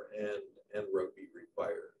soccer and rugby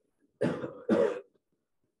require.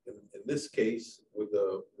 And in this case, with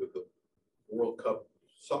the World Cup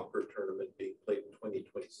soccer tournament being played in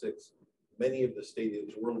 2026, many of the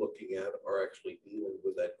stadiums we're looking at are actually dealing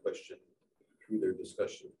with that question through their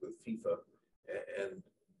discussions with FIFA. And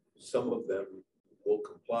some of them will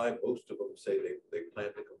comply. Most of them say they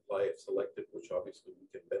plan to comply if selected, which obviously we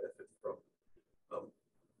can benefit from.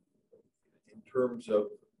 In terms of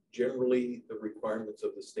generally the requirements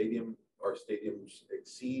of the stadium, our stadiums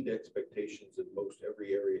exceed expectations in most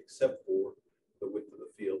every area except for the width of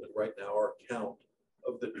the field. And right now our count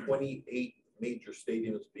of the 28 major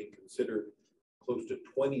stadiums being considered, close to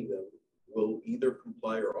 20 of them will either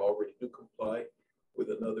comply or already do comply, with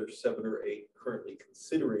another 7 or 8 currently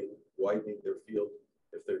considering widening their field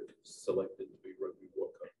if they're selected to be Rugby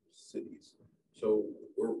World Cup cities. So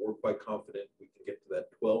we're quite confident we can get to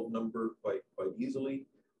that 12 number quite easily,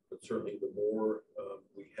 but certainly the more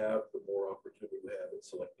we have, the more opportunity we have in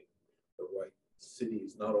selecting the right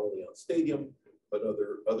cities, not only on stadium, but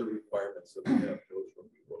other requirements that we have to host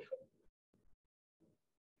Rugby World Cup.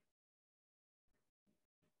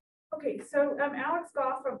 Okay, so Alex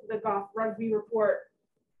Goff of the Goff Rugby Report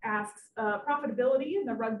asks, profitability in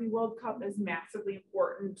the Rugby World Cup is massively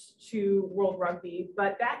important to World Rugby,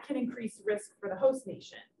 but that can increase risk for the host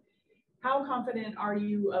nation. How confident are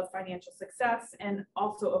you of financial success and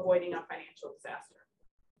also avoiding a financial disaster?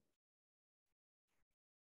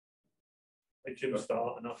 Let Jim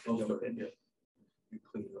start and I'll jump in. You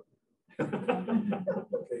clean up.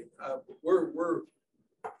 Okay, we're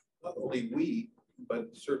not only we,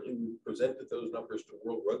 but certainly we presented those numbers to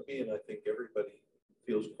World Rugby, and I think everybody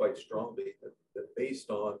feels quite strongly that based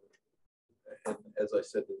on, and as I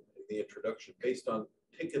said in the introduction, based on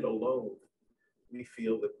ticket alone, we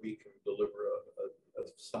feel that we can deliver a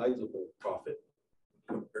sizable profit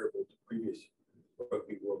comparable to previous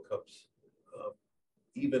Rugby World Cups,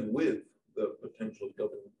 even with the potential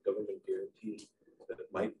government guarantee that it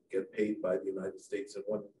might get paid by the United States in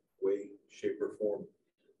one way, shape, or form.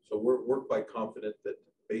 So we're quite confident that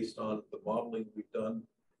based on the modeling we've done,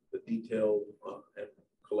 the detailed and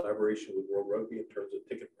collaboration with World Rugby in terms of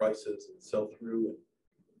ticket prices and sell-through and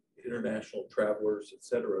international travelers, et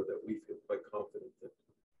cetera, that we feel quite confident that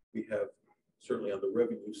we have, certainly on the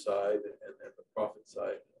revenue side and the profit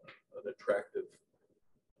side, an attractive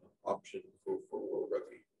option for World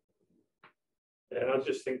Rugby. And I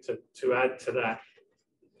just think to add to that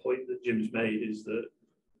point that Jim's made is that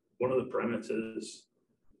one of the parameters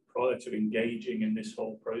prior to engaging in this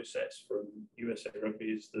whole process from USA Rugby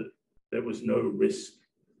is that there was no risk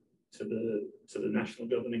to the national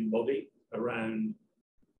governing body around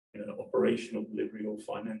operational delivery or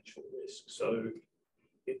financial risk. So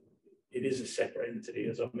it is a separate entity,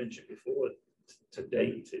 as I mentioned before. To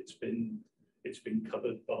date, it's been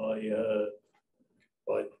covered by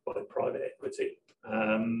private equity,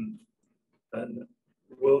 and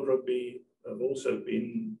World Rugby have also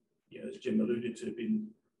been, as Jim alluded to,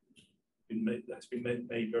 that's been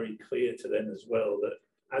made very clear to them as well that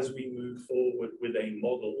as we move forward with a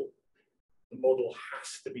model, the model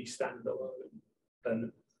has to be standalone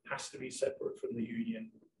and has to be separate from the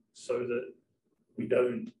union, so that we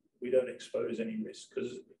don't expose any risk.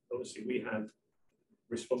 Because obviously we have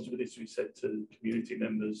responsibilities, we said, to community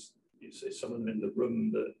members. You say some of them in the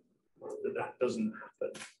room that doesn't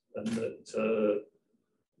happen, and that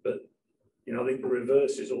but I think the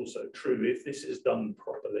reverse is also true. If this is done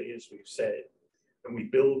properly, as we've said, and we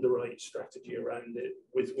build the right strategy around it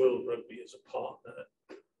with World Rugby as a partner,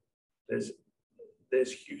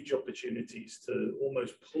 there's huge opportunities to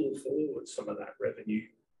almost pull forward some of that revenue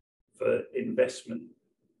for investment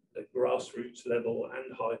at grassroots level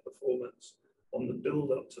and high performance on the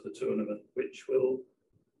build up to the tournament, which will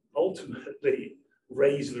ultimately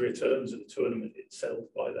raise the returns of the tournament itself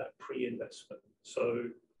by that pre-investment. So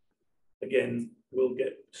again, we'll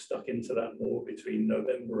get stuck into that more between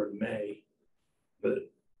November and May,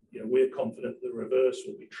 but we're confident the reverse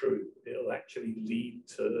will be true. It'll actually lead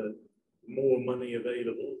to more money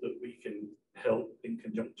available that we can help in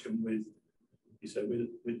conjunction with,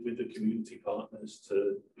 with the community partners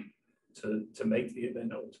to make the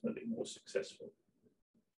event ultimately more successful.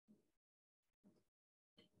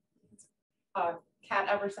 Kat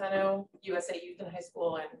Aversano, USA Youth and High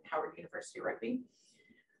School and Howard University Rugby.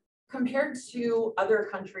 Compared to other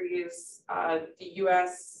countries, the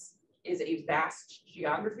US is a vast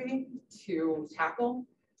geography to tackle.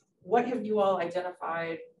 What have you all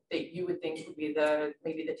identified that you would think would be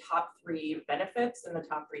maybe the top 3 benefits and the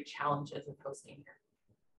top 3 challenges of hosting here?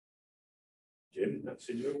 Jim, that's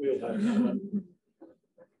in your wheelhouse.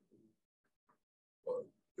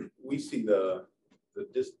 We see the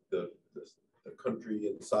country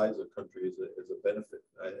and the size of the country as a benefit.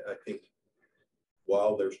 I think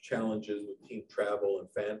while there's challenges with team travel and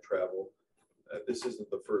fan travel, this isn't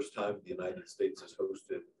the first time the United States has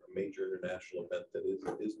hosted a major international event that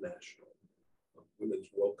is national. Women's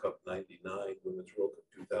World Cup '99, Women's World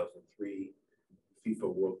Cup 2003,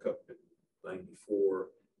 FIFA World Cup in '94.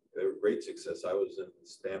 They were great success. I was in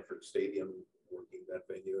Stanford Stadium working that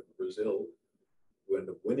venue in Brazil, who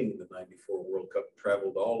ended up winning the '94 World Cup,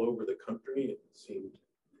 traveled all over the country, and it seemed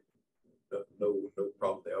no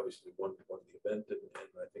problem. They obviously won the event, and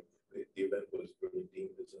I think the event was really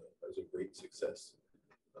deemed as a great success.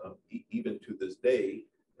 Even to this day,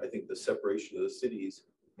 I think the separation of the cities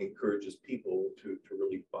encourages people to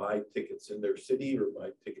really buy tickets in their city or buy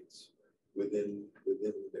tickets within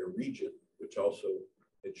their region, which also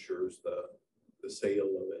ensures the sale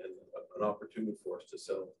of and an opportunity for us to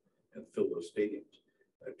sell and fill those stadiums.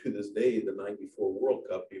 To this day, the '94 World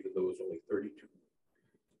Cup, even though it was only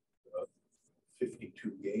 52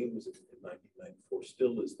 games in 1994,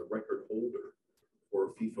 still is the record holder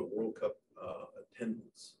for FIFA World Cup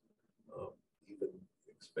attendance, even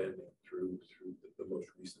expanding through the most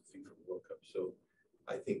recent FIFA World Cup. So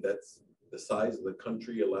I think that's the size of the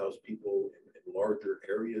country allows people in larger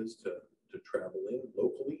areas to travel in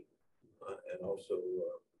locally, and also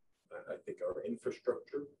I think our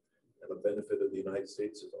infrastructure. And the benefit of the United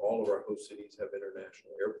States is all of our host cities have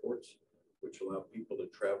international airports, which allow people to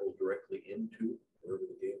travel directly into wherever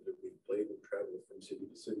the games are being played and travel from city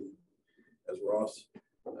to city. As Ross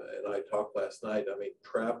and I talked last night, I mean,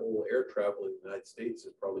 air travel in the United States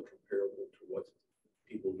is probably comparable to what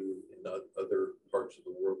people do in other parts of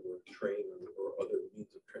the world where train or other means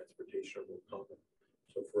of transportation are more common.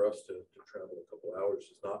 So for us to travel a couple hours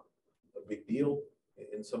is not a big deal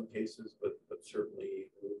in some cases, but certainly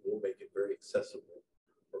we'll make it very accessible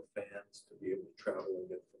for fans to be able to travel and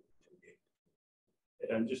get from game.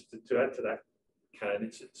 And just to add to that, Ken,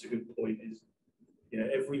 it's a good point. Is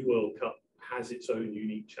every World Cup has its own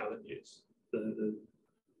unique challenges. The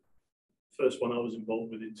first one I was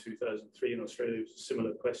involved with in 2003 in Australia was a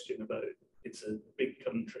similar question about it's a big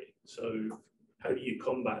country. So how do you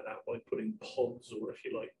combat that? By putting pods, or if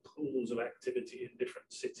you like, pools of activity in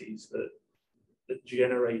different cities that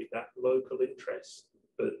generate that local interest,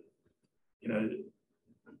 but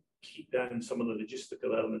keep down some of the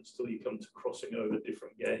logistical elements till you come to crossing over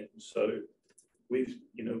different games. So we've,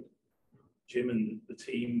 Jim and the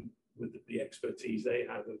team with the expertise they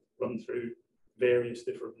have run through various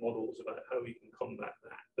different models about how we can combat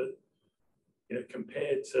that. But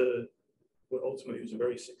compared to what ultimately was a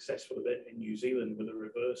very successful event in New Zealand, where the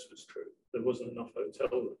reverse was true, there wasn't enough hotel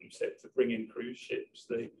rooms set to bring in cruise ships.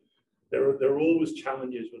 There are always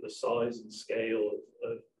challenges with the size and scale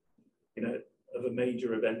of a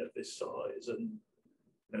major event of this size,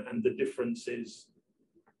 and the differences,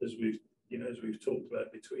 as we've talked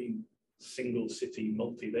about, between single city,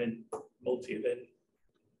 multi-event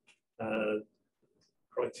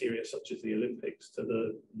criteria such as the Olympics to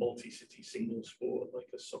the multi-city single sport like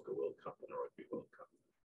a soccer World Cup and a rugby World Cup.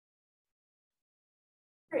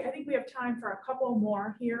 Great, I think we have time for a couple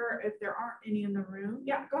more here if there aren't any in the room.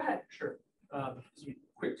 Yeah, go ahead. Sure. This is a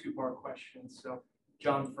quick two-part question. So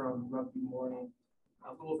John from Rugby Morning,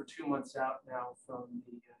 a little over 2 months out now from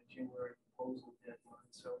the January proposal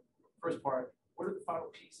deadline. So first part, what are the final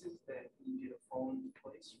pieces that need to fall into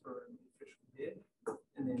place for an official bid?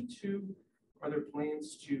 And then two, are there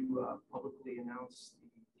plans to publicly announce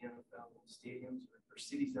the NFL stadiums or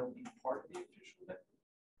cities that will be part of the official bid?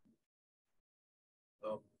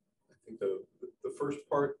 I think the first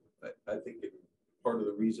part, I think part of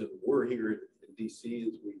the reason we're here in DC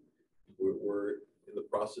is we're in the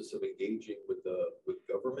process of engaging with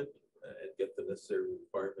government and get the necessary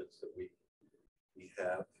requirements that we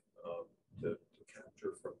have to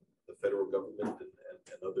capture from the federal government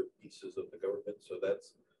and other pieces of the government. So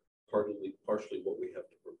that's partially what we have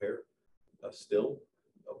to prepare. Still,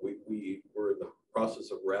 we're in the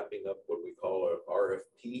process of wrapping up what we call an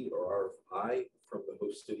RFP or RFI from the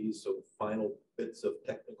host cities. So final bits of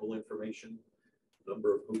technical information,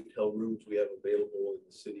 number of hotel rooms we have available in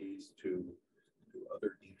the cities, to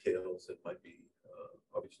other details that might be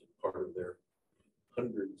obviously part of their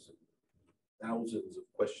hundreds and thousands of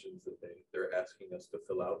questions that they're asking us to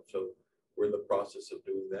fill out. So we're in the process of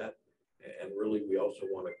doing that. And really, we also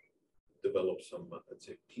want to develop some, let's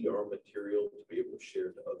say, PR material to be able to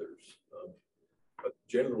share to others. But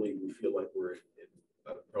generally, we feel like we're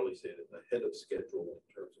I'd probably say ahead of schedule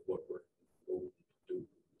in terms of what we're going to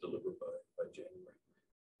deliver by January.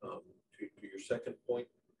 To your second point,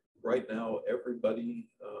 right now, everybody,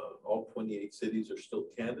 all 28 cities are still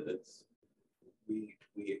candidates. We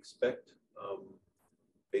expect,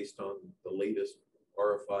 based on the latest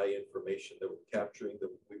RFI information that we're capturing, that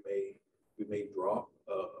we may drop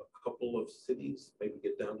a couple of cities, maybe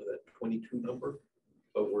get down to that 22 number,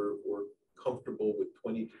 but we're comfortable with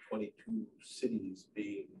 20 to 22 cities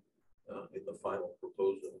being in the final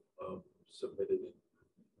proposal submitted in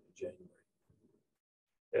January.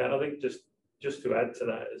 Yeah, and I think just to add to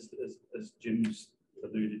that, as Jim's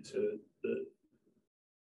alluded to,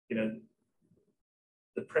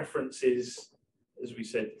 the preference is, as we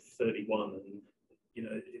said, 31, and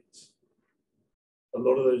it's a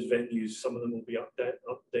lot of those venues. Some of them will be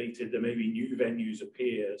updated. There may be new venues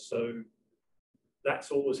appear. So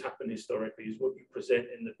that's always happened historically. Is what you present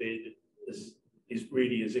in the bid is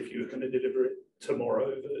really as if you were going to deliver it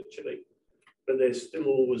tomorrow virtually. But there's still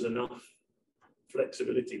always enough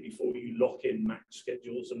flexibility before you lock in max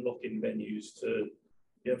schedules and lock in venues to,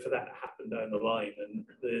 for that to happen down the line. And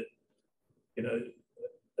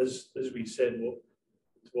as we said,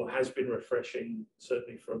 what has been refreshing,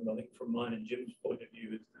 certainly from mine and Jim's point of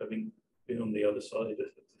view, having been on the other side of the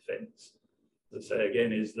fence, to say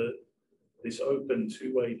again, is that this open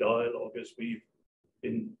two-way dialogue, as we've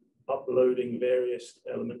been uploading various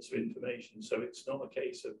elements of information. So it's not a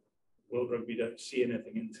case of World Rugby don't see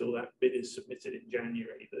anything until that bid is submitted in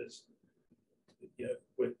January.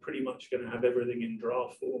 We're pretty much going to have everything in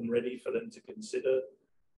draft form ready for them to consider,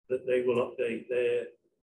 that they will update their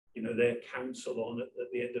council on it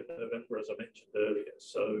at the end of November, as I mentioned earlier.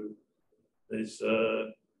 So there's,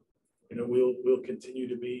 we'll continue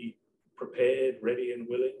to be prepared, ready and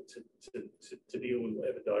willing to deal with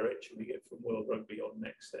whatever direction we get from World Rugby on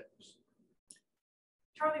next steps.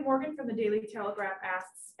 Charlie Morgan from the Daily Telegraph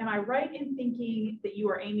asks, am I right in thinking that you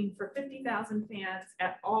are aiming for 50,000 fans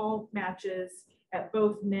at all matches at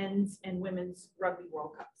both men's and women's Rugby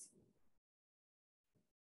World Cups?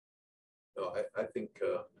 No, I think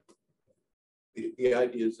the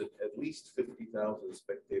idea is that at least 50,000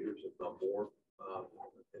 spectators, if not more,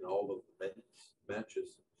 in all of the men's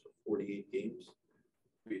matches, so 48 games.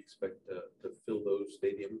 We expect to fill those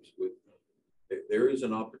stadiums with, There is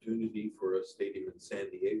an opportunity for a stadium in San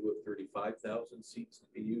Diego of 35,000 seats to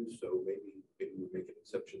be used, so maybe we'll make an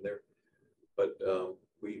exception there. But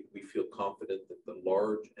we feel confident that the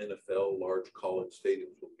large NFL, large college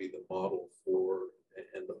stadiums will be the model for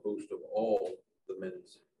and the host of all the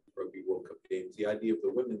men's Rugby World Cup games. The idea of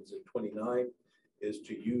the women's in 29 is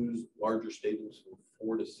to use larger stadiums from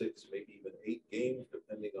 4 to 6, maybe even 8 games,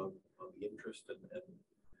 depending on the interest and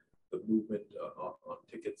the movement on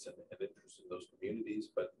tickets and interest in those communities.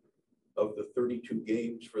 But of the 32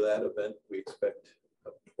 games for that event, we expect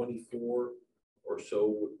 24 or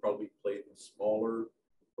so would probably play in smaller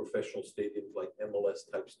professional stadiums like MLS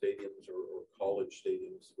type stadiums or college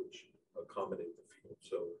stadiums, which accommodate the field.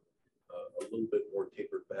 So a little bit more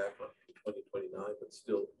tapered back on 2029, but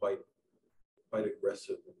still quite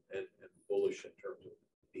aggressive and bullish in terms of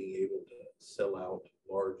being able to sell out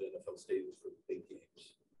large NFL stadiums for the big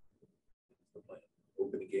games. That's the plan.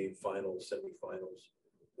 Opening game, finals, semifinals,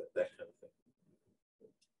 that kind of thing.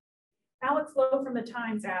 Alex Lowe from the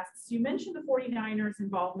Times asks, you mentioned the 49ers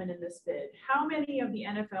involvement in this bid. How many of the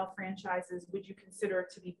NFL franchises would you consider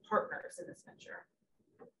to be partners in this venture?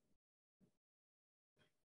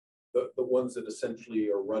 The ones that essentially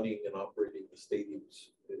are running and operating the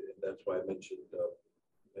stadiums, and that's why I mentioned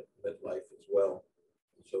MetLife as well.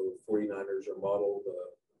 So 49ers are modeled,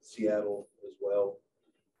 Seattle as well.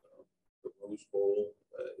 The Rose Bowl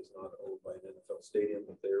is not owned by an NFL stadium,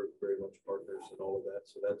 but they're very much partners in all of that.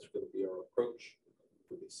 So that's going to be our approach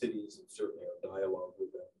with the cities and certainly our dialogue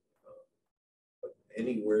with them. But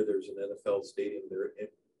anywhere there's an NFL stadium, their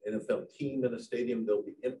NFL team in a stadium, they'll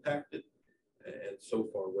be impacted. And so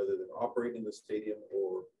far, whether they're operating the stadium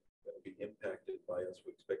or going to be impacted by us,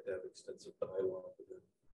 we expect to have extensive dialogue with them,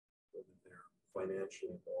 whether they're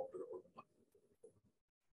financially involved or not.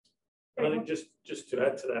 I think just to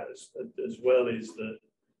add to that as well is that,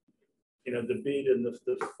 you know, the bid and the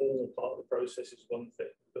formal part of the process is one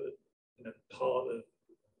thing, but, you know, part of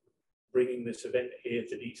bringing this event here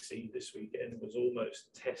to DC this weekend was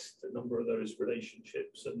almost test a number of those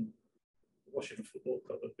relationships, and Washington Football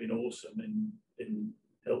Club have been awesome in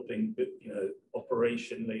helping, you know,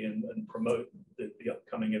 operationally and promote the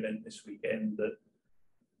upcoming event this weekend that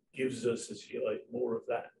gives us, as you like, more of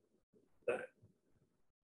that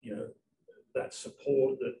you know, that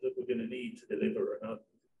support that we're going to need to deliver. And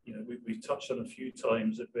you know, we've touched on a few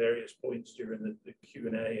times at various points during the Q&A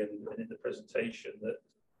and in the presentation that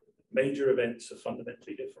major events are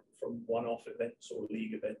fundamentally different from one-off events or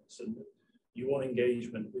league events, and you want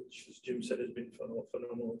engagement, which, as Jim said, has been phenomenal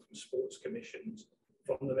from sports commissions,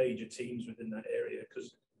 from the major teams within that area,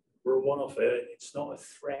 because we're a one-off event. It's not a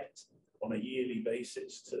threat on a yearly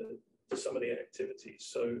basis to some of the activities.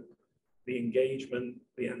 So the engagement,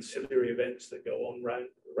 the ancillary events that go on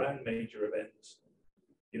around major events,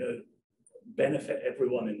 you know, benefit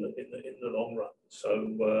everyone in the long run.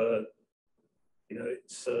 So you know,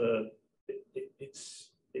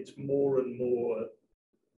 it's more and more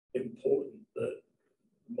important that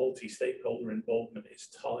multi-stakeholder involvement is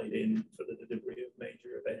tied in for the delivery of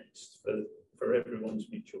major events for everyone's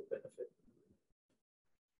mutual benefit.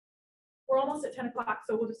 We're almost at 10 o'clock,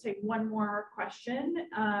 so we'll just take one more question.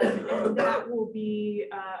 And that will be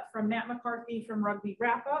from Matt McCarthy from Rugby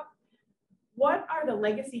Wrap Up. What are the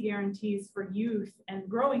legacy guarantees for youth and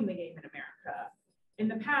growing the game in America? In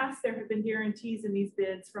the past, there have been guarantees in these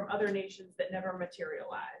bids from other nations that never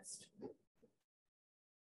materialized.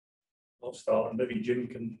 I'll start, and maybe Jim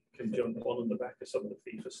can jump on the back of some of the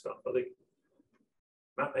FIFA stuff. I think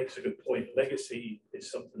Matt makes a good point. Legacy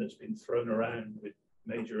is something that's been thrown around with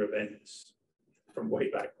major events from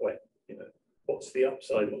way back when. You know, what's the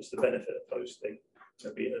upside? What's the benefit of hosting?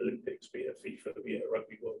 Be it Olympics, be it FIFA, be it a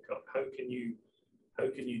Rugby World Cup. How can you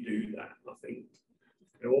do that? I think,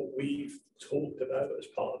 you know, what we've talked about as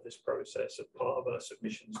part of this process, as part of our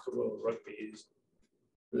submissions to World Rugby, is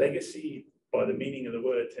legacy, by the meaning of the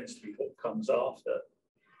word, tends to be what comes after.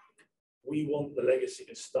 We want the legacy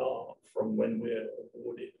to start from when we're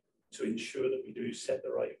awarded, to ensure that we do set the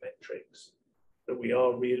right metrics, that we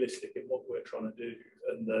are realistic in what we're trying to do,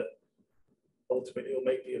 and that ultimately it'll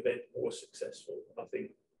make the event more successful. I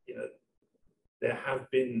think, you know, there have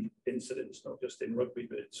been incidents, not just in rugby,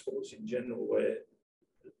 but in sports in general, where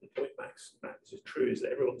the point Max is true, is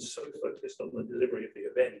that everyone's so focused on the delivery of the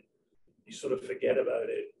event, you sort of forget about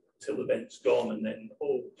it till the event's gone, and then,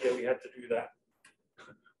 oh, yeah, we had to do that.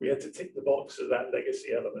 We had to tick the box of that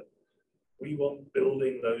legacy element. We want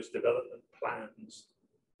building those development plans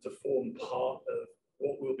to form part of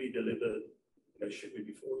what will be delivered, you know, should we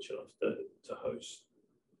be fortunate enough to host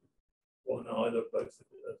one or either of both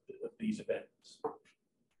of these events.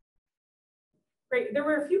 Great. There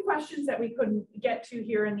were a few questions that we couldn't get to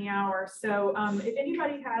here in the hour. So if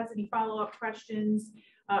anybody has any follow-up questions,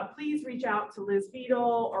 please reach out to Liz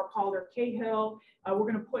Beadle or Calder Cahill.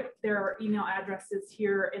 We're going to put their email addresses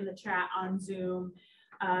here in the chat on Zoom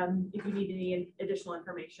if you need any additional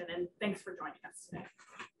information. And thanks for joining us today.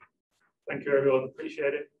 Thank you, everyone.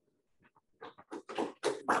 Appreciate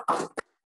it.